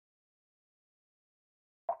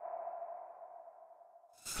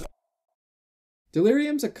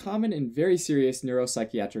Delirium is a common and very serious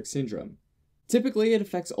neuropsychiatric syndrome. Typically, it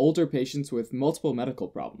affects older patients with multiple medical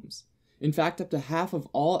problems. In fact, up to half of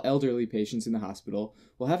all elderly patients in the hospital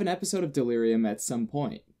will have an episode of delirium at some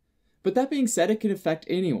point. But that being said, it can affect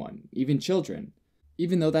anyone, even children,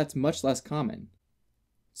 even though that's much less common.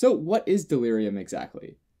 So what is delirium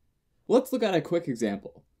exactly? Let's look at a quick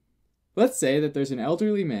example. Let's say that there's an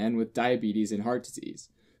elderly man with diabetes and heart disease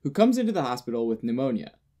who comes into the hospital with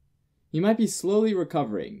pneumonia. He might be slowly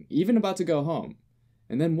recovering, even about to go home,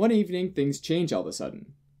 and then one evening things change all of a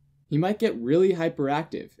sudden. He might get really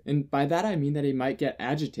hyperactive, and by that I mean that he might get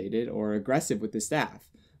agitated or aggressive with the staff,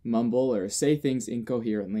 mumble or say things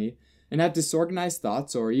incoherently, and have disorganized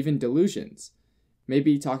thoughts or even delusions,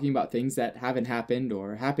 maybe talking about things that haven't happened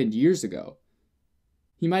or happened years ago.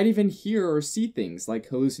 He might even hear or see things like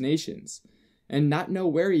hallucinations, and not know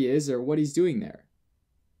where he is or what he's doing there.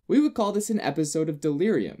 We would call this an episode of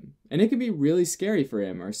delirium, and it can be really scary for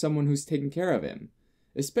him or someone who's taking care of him,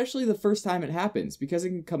 especially the first time it happens because it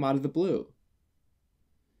can come out of the blue.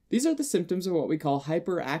 These are the symptoms of what we call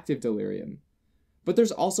hyperactive delirium, but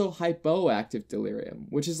there's also hypoactive delirium,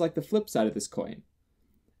 which is like the flip side of this coin.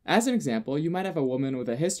 As an example, you might have a woman with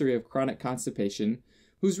a history of chronic constipation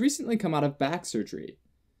who's recently come out of back surgery.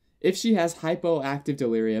 If she has hypoactive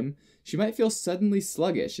delirium, she might feel suddenly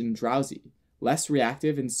sluggish and drowsy, less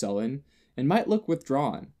reactive and sullen, and might look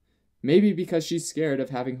withdrawn, maybe because she's scared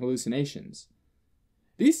of having hallucinations.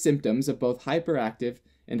 These symptoms of both hyperactive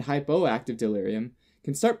and hypoactive delirium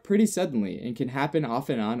can start pretty suddenly and can happen off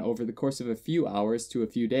and on over the course of a few hours to a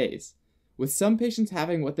few days, with some patients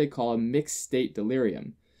having what they call a mixed state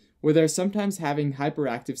delirium, where they're sometimes having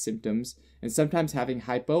hyperactive symptoms and sometimes having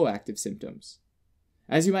hypoactive symptoms.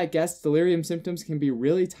 As you might guess, delirium symptoms can be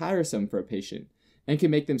really tiresome for a patient and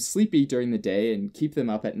can make them sleepy during the day and keep them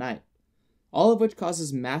up at night, all of which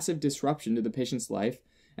causes massive disruption to the patient's life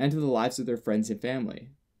and to the lives of their friends and family.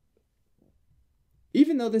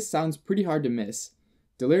 Even though this sounds pretty hard to miss,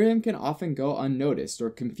 delirium can often go unnoticed or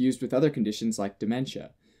confused with other conditions like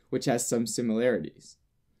dementia, which has some similarities.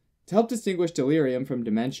 To help distinguish delirium from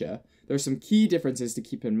dementia, there are some key differences to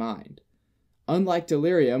keep in mind. Unlike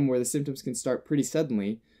delirium, where the symptoms can start pretty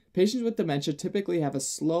suddenly, patients with dementia typically have a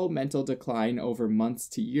slow mental decline over months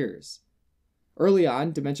to years. Early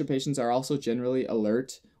on, dementia patients are also generally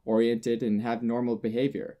alert, oriented, and have normal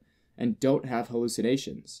behavior, and don't have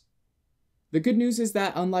hallucinations. The good news is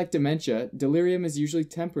that, unlike dementia, delirium is usually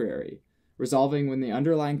temporary, resolving when the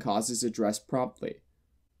underlying cause is addressed promptly.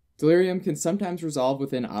 Delirium can sometimes resolve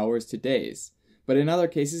within hours to days, but in other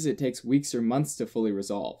cases it takes weeks or months to fully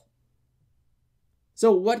resolve.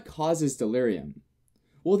 So what causes delirium?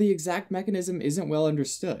 Well, the exact mechanism isn't well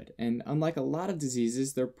understood, and unlike a lot of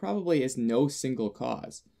diseases, there probably is no single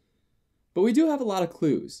cause. But we do have a lot of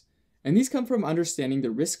clues, and these come from understanding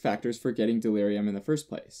the risk factors for getting delirium in the first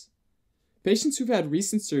place. Patients who've had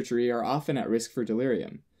recent surgery are often at risk for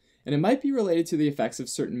delirium, and it might be related to the effects of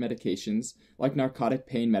certain medications, like narcotic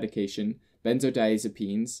pain medication,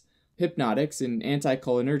 benzodiazepines, hypnotics, and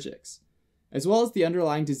anticholinergics, as well as the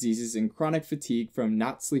underlying diseases and chronic fatigue from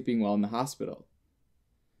not sleeping well in the hospital.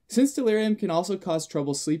 Since delirium can also cause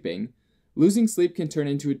trouble sleeping, losing sleep can turn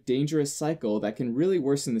into a dangerous cycle that can really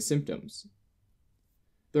worsen the symptoms.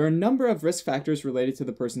 There are a number of risk factors related to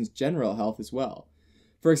the person's general health as well.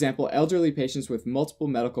 For example, elderly patients with multiple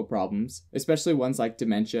medical problems, especially ones like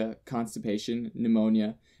dementia, constipation,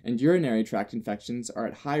 pneumonia, and urinary tract infections, are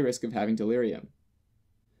at high risk of having delirium.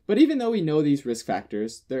 But even though we know these risk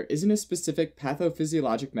factors, there isn't a specific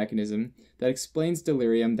pathophysiologic mechanism that explains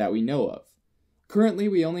delirium that we know of. Currently,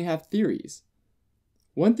 we only have theories.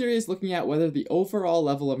 One theory is looking at whether the overall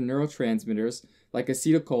level of neurotransmitters like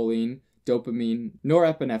acetylcholine, dopamine,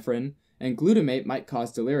 norepinephrine, and glutamate might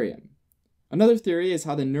cause delirium. Another theory is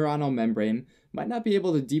how the neuronal membrane might not be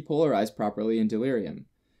able to depolarize properly in delirium,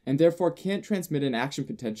 and therefore can't transmit an action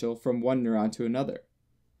potential from one neuron to another.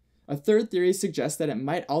 A third theory suggests that it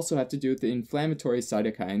might also have to do with the inflammatory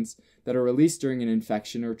cytokines that are released during an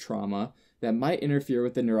infection or trauma that might interfere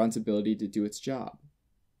with the neuron's ability to do its job.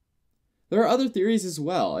 There are other theories as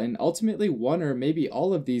well, and ultimately one or maybe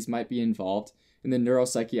all of these might be involved in the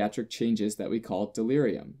neuropsychiatric changes that we call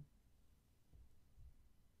delirium.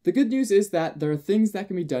 The good news is that there are things that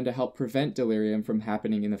can be done to help prevent delirium from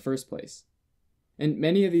happening in the first place. And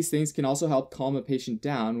many of these things can also help calm a patient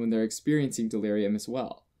down when they're experiencing delirium as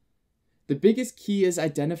well. The biggest key is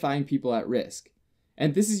identifying people at risk,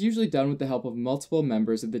 and this is usually done with the help of multiple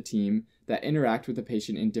members of the team that interact with the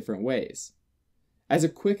patient in different ways. As a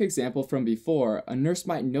quick example from before, a nurse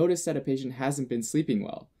might notice that a patient hasn't been sleeping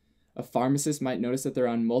well. A pharmacist might notice that they're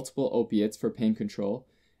on multiple opiates for pain control,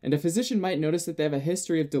 and a physician might notice that they have a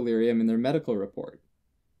history of delirium in their medical report.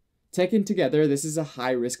 Taken together, this is a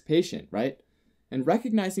high-risk patient, right? And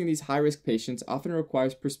recognizing these high-risk patients often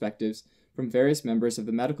requires perspectives from various members of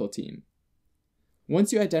the medical team.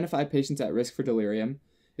 Once you identify patients at risk for delirium,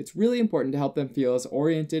 it's really important to help them feel as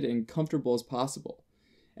oriented and comfortable as possible.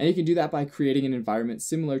 And you can do that by creating an environment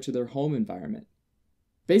similar to their home environment.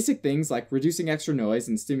 Basic things like reducing extra noise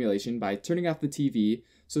and stimulation by turning off the TV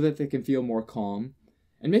so that they can feel more calm,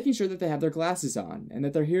 and making sure that they have their glasses on and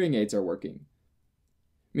that their hearing aids are working.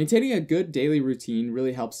 Maintaining a good daily routine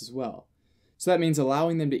really helps as well. So that means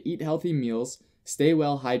allowing them to eat healthy meals, stay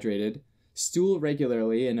well hydrated, stool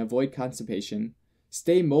regularly and avoid constipation,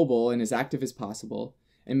 stay mobile and as active as possible,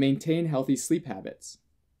 and maintain healthy sleep habits.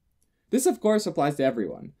 This, of course, applies to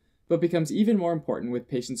everyone, but becomes even more important with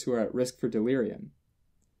patients who are at risk for delirium.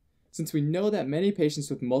 Since we know that many patients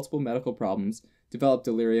with multiple medical problems develop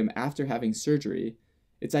delirium after having surgery,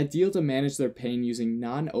 it's ideal to manage their pain using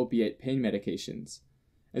non-opiate pain medications,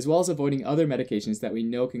 as well as avoiding other medications that we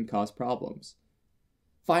know can cause problems.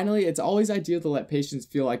 Finally, it's always ideal to let patients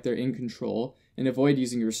feel like they're in control and avoid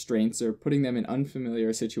using restraints or putting them in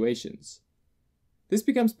unfamiliar situations. This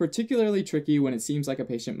becomes particularly tricky when it seems like a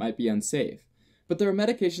patient might be unsafe, but there are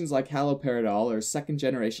medications like haloperidol or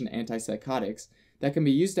second-generation antipsychotics that can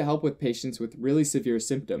be used to help with patients with really severe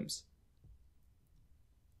symptoms.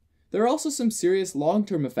 There are also some serious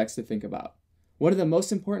long-term effects to think about. One of the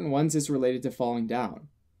most important ones is related to falling down.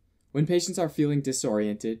 When patients are feeling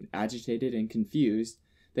disoriented, agitated, and confused,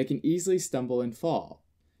 they can easily stumble and fall.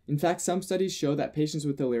 In fact, some studies show that patients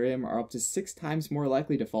with delirium are up to 6 times more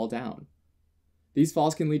likely to fall down. These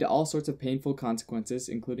falls can lead to all sorts of painful consequences,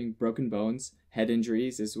 including broken bones, head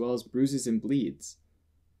injuries, as well as bruises and bleeds.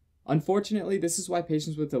 Unfortunately, this is why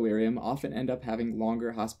patients with delirium often end up having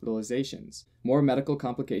longer hospitalizations, more medical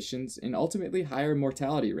complications, and ultimately higher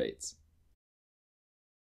mortality rates.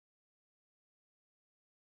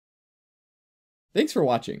 Thanks for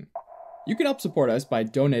watching. You can help support us by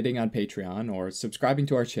donating on Patreon, or subscribing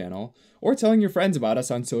to our channel, or telling your friends about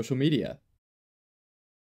us on social media.